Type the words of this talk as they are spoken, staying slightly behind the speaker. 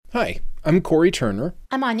Hi, I'm Corey Turner.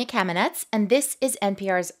 I'm Anya Kamenetz, and this is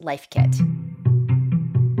NPR's Life Kit.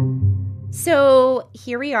 So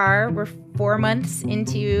here we are. We're 4 months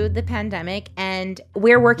into the pandemic, and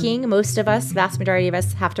we're working. Most of us, vast majority of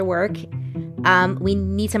us, have to work. We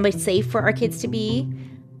need somebody safe for our kids to be.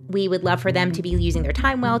 We would love for them to be using their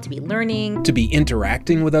time well, to be learning. To be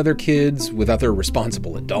interacting with other kids, with other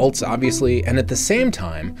responsible adults, obviously. And at the same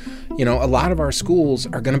time, a lot of our schools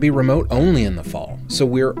are going to be remote only in the fall. So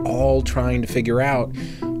we're all trying to figure out,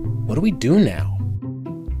 what do we do now?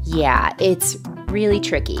 Yeah, it's really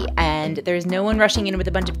tricky. And there's no one rushing in with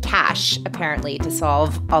a bunch of cash, apparently, to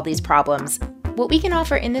solve all these problems. What we can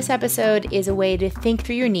offer in this episode is a way to think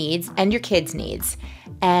through your needs and your kids' needs,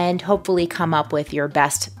 and hopefully come up with your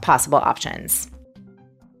best possible options.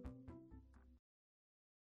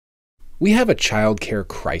 We have a childcare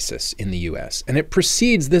crisis in the U.S., and it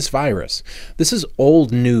precedes this virus. This is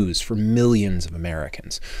old news for millions of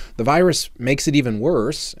Americans. The virus makes it even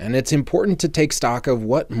worse, and it's important to take stock of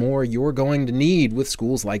what more you're going to need with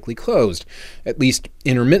schools likely closed, at least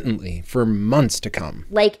intermittently, for months to come.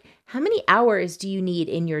 Like, how many hours do you need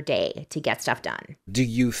in your day to get stuff done? Do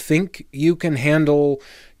you think you can handle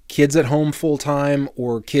kids at home full-time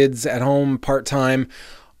or kids at home part-time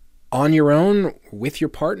on your own with your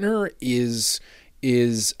partner? Is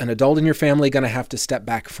an adult in your family going to have to step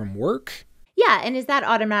back from work? Yeah, and is that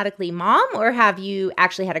automatically mom, or have you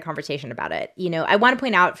actually had a conversation about it? I want to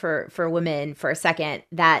point out for women for a second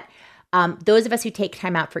that those of us who take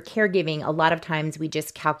time out for caregiving, a lot of times we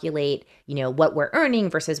just calculate, what we're earning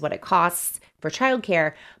versus what it costs for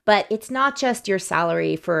childcare. But it's not just your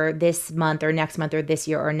salary for this month or next month or this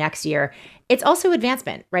year or next year. It's also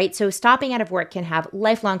advancement, right? So stopping out of work can have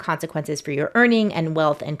lifelong consequences for your earning and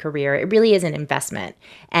wealth and career. It really is an investment.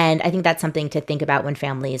 And I think that's something to think about when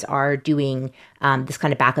families are doing this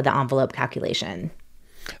kind of back of the envelope calculation.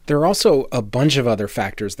 There are also a bunch of other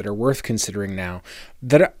factors that are worth considering now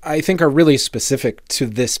that I think are really specific to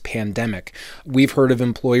this pandemic. We've heard of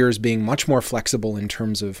employers being much more flexible in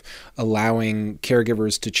terms of allowing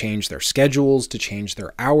caregivers to change their schedules, to change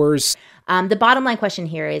their hours. The bottom line question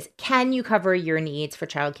here is, can you cover your needs for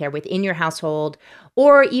childcare within your household,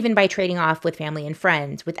 or even by trading off with family and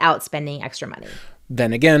friends without spending extra money?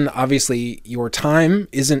 Then again, obviously, your time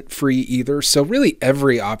isn't free either. So really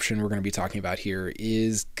every option we're going to be talking about here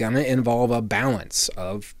is going to involve a balance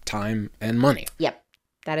of time and money. Yep,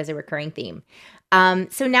 that is a recurring theme.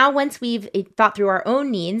 So now once we've thought through our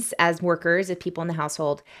own needs as workers, as people in the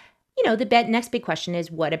household, the next big question is,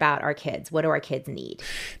 what about our kids? What do our kids need?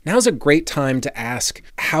 Now's a great time to ask,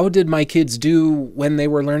 how did my kids do when they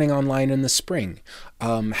were learning online in the spring?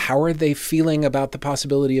 How are they feeling about the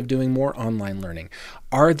possibility of doing more online learning?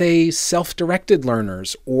 Are they self-directed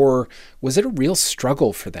learners, or was it a real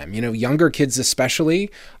struggle for them? Younger kids especially,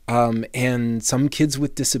 and some kids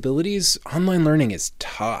with disabilities, online learning is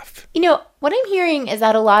tough. What I'm hearing is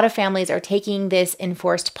that a lot of families are taking this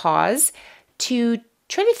enforced pause to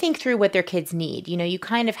try to think through what their kids need. You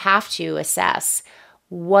kind of have to assess,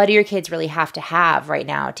 what do your kids really have to have right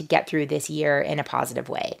now to get through this year in a positive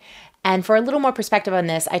way? And for a little more perspective on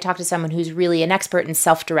this, I talked to someone who's really an expert in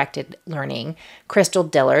self-directed learning, Crystal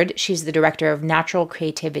Dillard. She's the director of Natural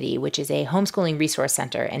Creativity, which is a homeschooling resource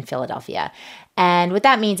center in Philadelphia. And what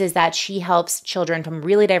that means is that she helps children from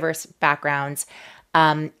really diverse backgrounds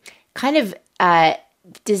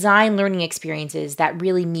design learning experiences that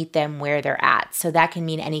really meet them where they're at. So that can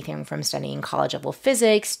mean anything from studying college-level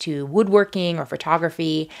physics to woodworking or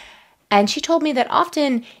photography. And she told me that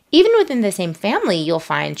often, even within the same family, you'll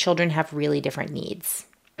find children have really different needs.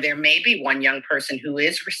 There may be one young person who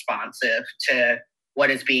is responsive to what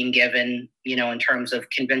is being given, in terms of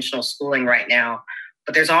conventional schooling right now.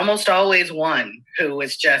 But there's almost always one who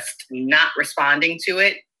is just not responding to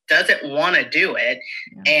it, doesn't want to do it.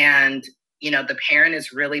 Yeah. And the parent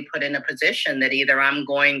is really put in a position that either I'm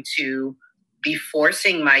going to be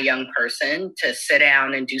forcing my young person to sit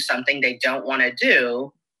down and do something they don't want to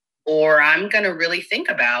do, or I'm going to really think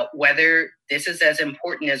about whether this is as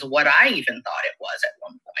important as what I even thought it was at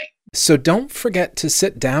one point. So don't forget to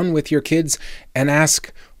sit down with your kids and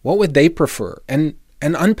ask, what would they prefer? And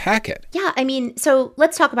unpack it. Yeah, so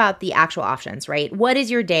let's talk about the actual options, right? What is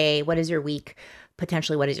your day? What is your week?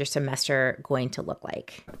 Potentially, what is your semester going to look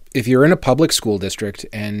like? If you're in a public school district,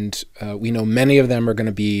 and we know many of them are going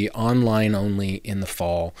to be online only in the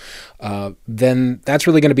fall, then that's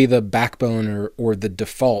really going to be the backbone or the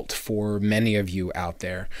default for many of you out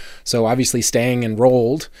there. So obviously staying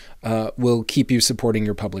enrolled will keep you supporting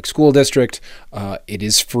your public school district. It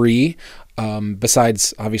is free.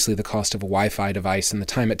 besides obviously the cost of a Wi-Fi device and the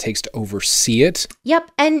time it takes to oversee it.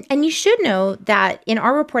 Yep. And you should know that in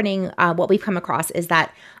our reporting, what we've come across is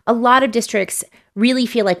that a lot of districts really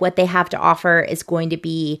feel like what they have to offer is going to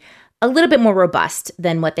be a little bit more robust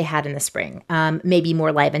than what they had in the spring. Maybe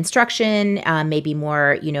more live instruction, maybe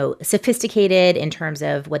more, sophisticated in terms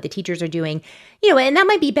of what the teachers are doing, and that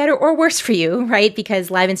might be better or worse for you, right? Because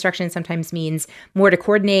live instruction sometimes means more to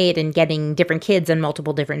coordinate and getting different kids on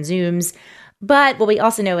multiple different Zooms. But what we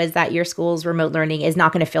also know is that your school's remote learning is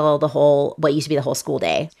not going to fill what used to be the whole school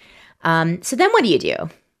day. So then what do you do?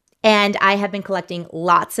 And I have been collecting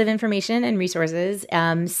lots of information and resources.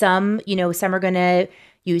 Some are going to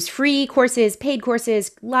use free courses, paid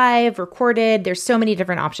courses, live, recorded. There's so many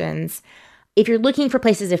different options. If you're looking for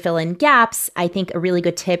places to fill in gaps, I think a really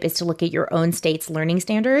good tip is to look at your own state's learning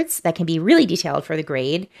standards. That can be really detailed for the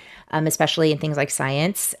grade, especially in things like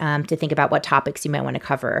science, to think about what topics you might want to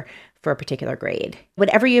cover for a particular grade.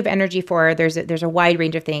 Whatever you have energy for, there's a wide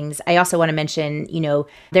range of things. I also want to mention,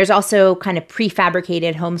 there's also kind of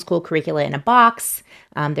prefabricated homeschool curricula in a box.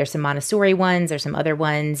 There's some Montessori ones. There's some other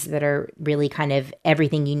ones that are really kind of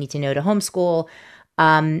everything you need to know to homeschool.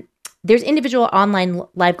 There's individual online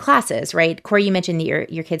live classes, right? Corey, you mentioned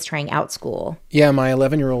that your kid's trying OutSchool. Yeah, my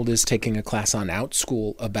 11-year-old is taking a class on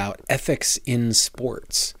OutSchool about ethics in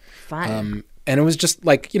sports. Fun. And it was just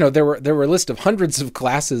like, there were a list of hundreds of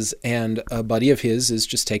classes, and a buddy of his is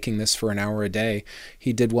just taking this for an hour a day.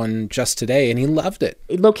 He did one just today, and he loved it.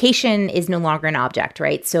 Location is no longer an object,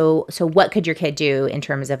 right? So what could your kid do in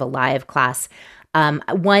terms of a live class?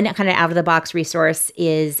 One kind of out-of-the-box resource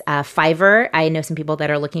is Fiverr. I know some people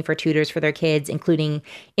that are looking for tutors for their kids, including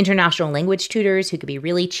international language tutors who could be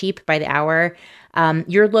really cheap by the hour.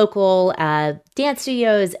 Your local dance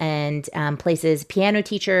studios and places, piano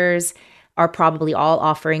teachers are probably all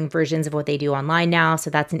offering versions of what they do online now. So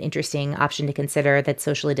that's an interesting option to consider that's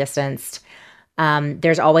socially distanced.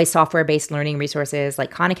 There's always software-based learning resources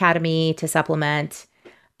like Khan Academy to supplement.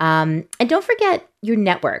 And don't forget your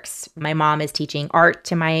networks. My mom is teaching art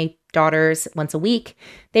to my daughters once a week.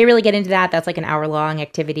 They really get into that. That's like an hour-long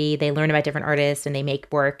activity. They learn about different artists and they make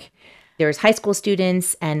work. There's high school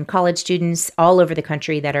students and college students all over the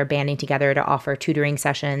country that are banding together to offer tutoring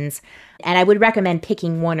sessions. And I would recommend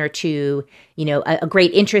picking one or two, a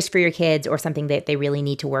great interest for your kids or something that they really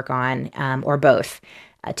need to work on, or both.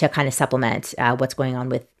 To kind of supplement what's going on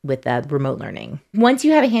with remote learning. Once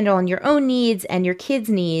you have a handle on your own needs and your kids'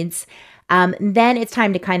 needs, then it's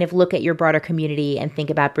time to kind of look at your broader community and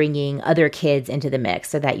think about bringing other kids into the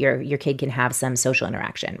mix so that your kid can have some social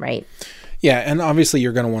interaction, right? Yeah, and obviously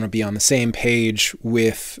you're going to want to be on the same page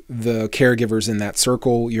with the caregivers in that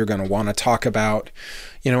circle. You're going to want to talk about,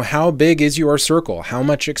 how big is your circle? How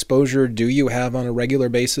much exposure do you have on a regular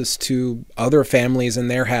basis to other families and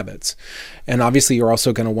their habits? And obviously you're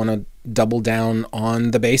also going to want to double down on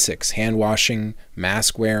the basics, hand washing,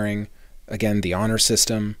 mask wearing, again, the honor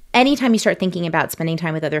system. Anytime you start thinking about spending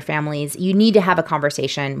time with other families, you need to have a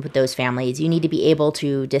conversation with those families. You need to be able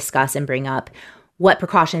to discuss and bring up what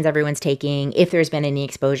precautions everyone's taking, if there's been any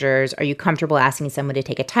exposures. Are you comfortable asking someone to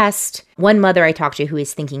take a test? One mother I talked to who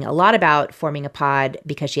is thinking a lot about forming a pod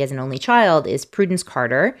because she has an only child is Prudence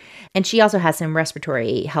Carter. And she also has some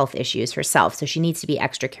respiratory health issues herself, so she needs to be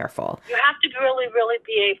extra careful. You have to really, really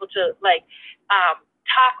be able to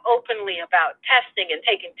talk openly about testing and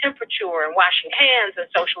taking temperature and washing hands and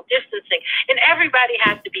social distancing. And everybody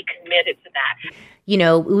has to be committed to that.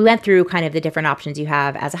 We went through kind of the different options you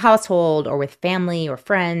have as a household or with family or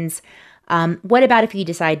friends. What about if you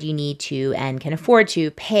decide you need to and can afford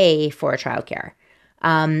to pay for childcare?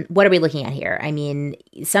 What are we looking at here? I mean,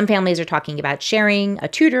 some families are talking about sharing a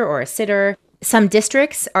tutor or a sitter. Some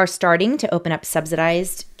districts are starting to open up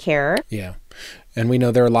subsidized care. Yeah. And we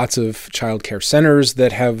know there are lots of child care centers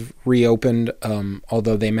that have reopened,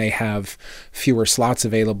 although they may have fewer slots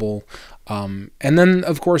available. And then,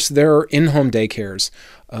 of course, there are in-home daycares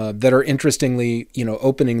that are interestingly,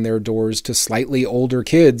 opening their doors to slightly older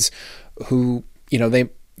kids who,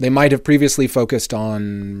 they might have previously focused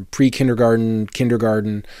on pre-kindergarten,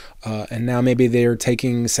 kindergarten, and now maybe they're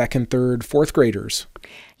taking second, third, fourth graders.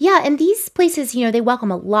 Yeah, and these places, they welcome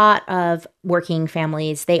a lot of working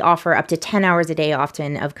families. They offer up to 10 hours a day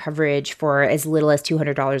often of coverage for as little as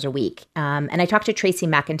 $200 a week. And I talked to Tracy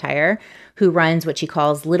McIntyre, who runs what she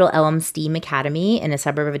calls Little Elm STEAM Academy in a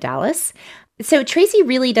suburb of Dallas. So Tracy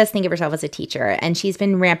really does think of herself as a teacher, and she's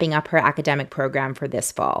been ramping up her academic program for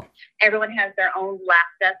this fall. Everyone has their own lap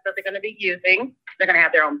desk that they're going to be using. They're going to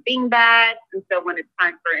have their own bean bags. And so when it's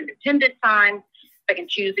time for independent time, they can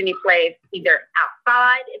choose any place, either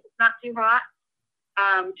outside if it's not too hot,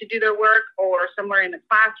 to do their work, or somewhere in the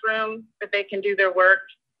classroom that they can do their work.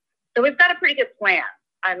 So we've got a pretty good plan.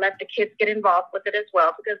 I let the kids get involved with it as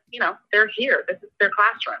well because, they're here. This is their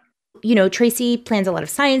classroom. Tracy plans a lot of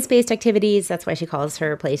science-based activities. That's why she calls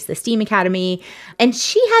her place the STEAM Academy. And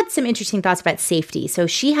she had some interesting thoughts about safety. So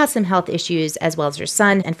she has some health issues as well as her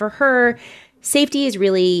son. And for her, safety is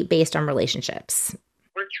really based on relationships.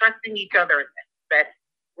 We're trusting each other in this. That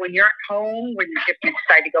when you're at home, when you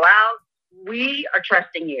decide to go out, we are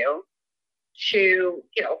trusting you to,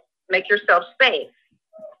 make yourself safe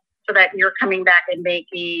so that you're coming back and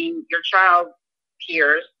making your child's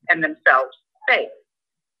peers and themselves safe.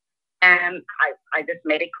 And I just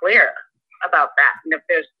made it clear about that. And if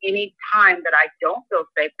there's any time that I don't feel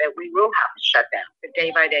safe, that we will have to shut down the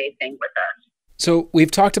day-by-day thing with us. So we've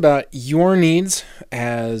talked about your needs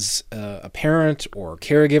as a parent or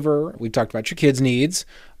caregiver. We've talked about your kids' needs,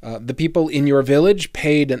 the people in your village,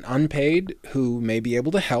 paid and unpaid, who may be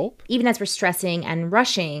able to help. Even as we're stressing and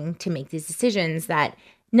rushing to make these decisions, that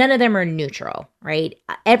none of them are neutral, right?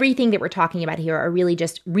 Everything that we're talking about here are really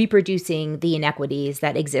just reproducing the inequities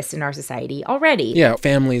that exist in our society already. Yeah,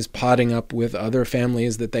 families potting up with other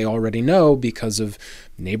families that they already know because of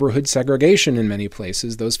neighborhood segregation in many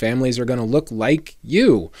places. Those families are going to look like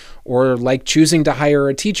you, or like choosing to hire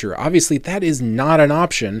a teacher. Obviously, that is not an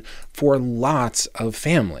option for lots of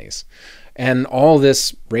families. And all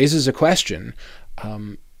this raises a question.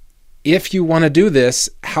 If you want to do this,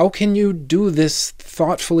 how can you do this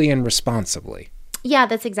thoughtfully and responsibly? Yeah,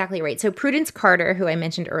 that's exactly right. So Prudence Carter, who I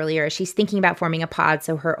mentioned earlier, she's thinking about forming a pod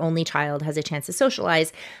so her only child has a chance to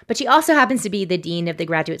socialize. But she also happens to be the dean of the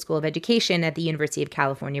Graduate School of Education at the University of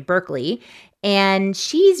California, Berkeley. And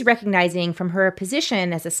she's recognizing from her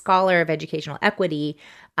position as a scholar of educational equity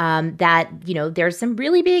that, there's some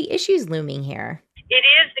really big issues looming here. It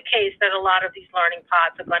is the case that a lot of these learning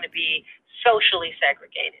pods are going to be socially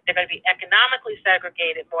segregated. They're going to be economically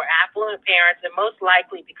segregated. More affluent parents, and most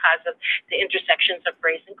likely because of the intersections of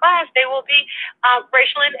race and class, they will be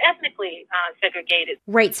racial and ethnically segregated.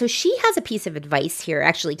 Right. So she has a piece of advice here,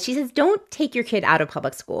 actually. She says, don't take your kid out of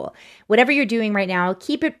public school. Whatever you're doing right now,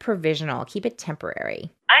 keep it provisional, keep it temporary.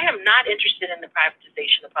 I am not interested in the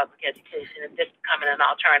privatization of public education and this becoming an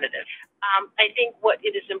alternative. I think what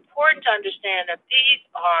it is important to understand that these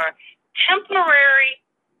are temporary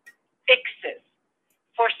fixes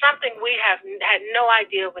for something we have had no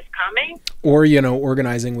idea was coming. Or,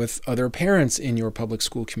 organizing with other parents in your public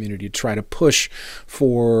school community to try to push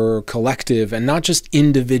for collective and not just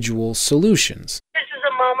individual solutions. This is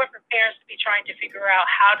a moment for parents to be trying to figure out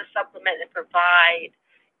how to supplement and provide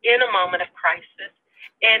in a moment of crisis,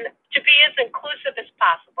 and to be as inclusive as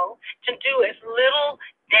possible, to do as little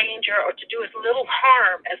danger or to do as little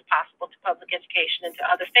harm as possible to public education and to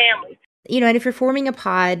other families. And if you're forming a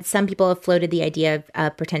pod, some people have floated the idea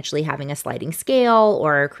of potentially having a sliding scale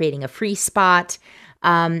or creating a free spot.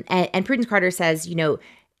 And Prudence Carter says,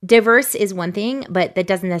 diverse is one thing, but that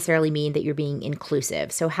doesn't necessarily mean that you're being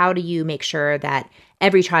inclusive. So how do you make sure that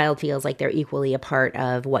every child feels like they're equally a part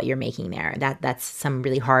of what you're making there? That's some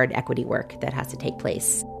really hard equity work that has to take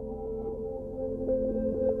place.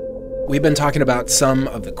 We've been talking about some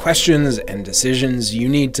of the questions and decisions you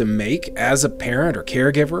need to make as a parent or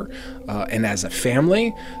caregiver and as a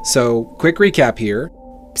family. So, quick recap here.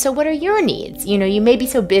 So what are your needs? You may be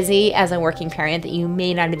so busy as a working parent that you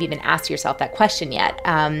may not have even asked yourself that question yet.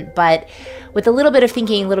 But with a little bit of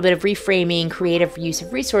thinking, a little bit of reframing, creative use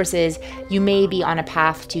of resources, you may be on a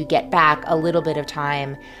path to get back a little bit of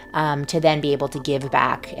time to then be able to give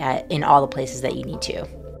back in all the places that you need to.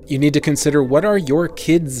 You need to consider, what are your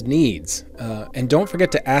kids' needs? And don't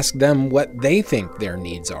forget to ask them what they think their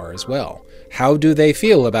needs are as well. How do they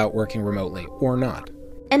feel about working remotely or not?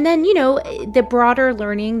 And then, the broader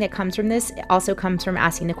learning that comes from this also comes from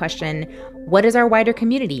asking the question, what does our wider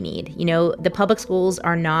community need? The public schools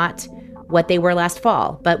are not what they were last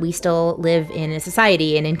fall, but we still live in a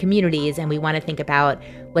society and in communities, and we want to think about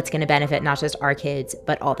what's going to benefit not just our kids,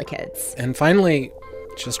 but all the kids. And finally,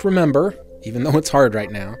 just remember, even though it's hard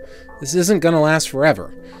right now, this isn't going to last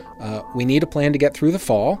forever. We need a plan to get through the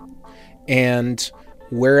fall, and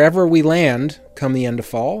wherever we land come the end of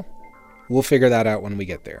fall, we'll figure that out when we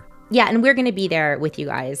get there. Yeah, and we're going to be there with you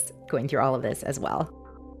guys going through all of this as well.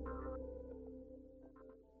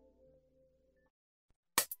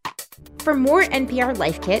 For more NPR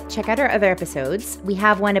Life Kit, check out our other episodes. We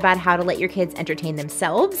have one about how to let your kids entertain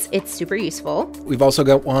themselves. It's super useful. We've also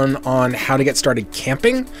got one on how to get started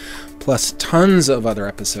camping, plus tons of other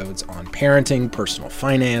episodes on parenting, personal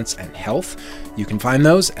finance, and health. You can find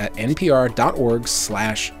those at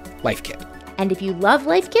npr.org/lifekit. And if you love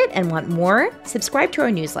Life Kit and want more, subscribe to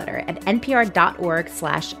our newsletter at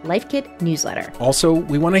npr.org/lifekitnewsletter. Also,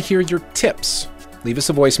 we want to hear your tips. Leave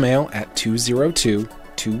us a voicemail at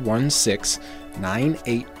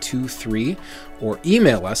 202-216-9823 or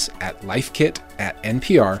email us at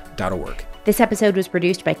lifekit@npr.org. This episode was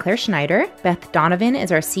produced by Claire Schneider. Beth Donovan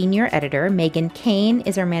is our senior editor. Megan Kane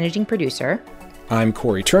is our managing producer. I'm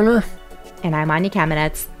Corey Turner. And I'm Anya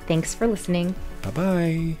Kamenetz. Thanks for listening.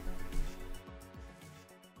 Bye-bye.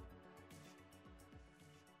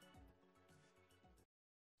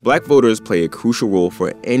 Black voters play a crucial role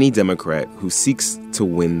for any Democrat who seeks to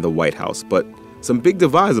win the White House, but some big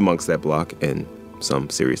divides amongst that bloc and some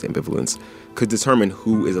serious ambivalence could determine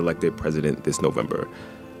who is elected president this November.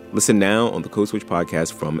 Listen now on the Code Switch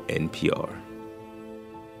podcast from NPR.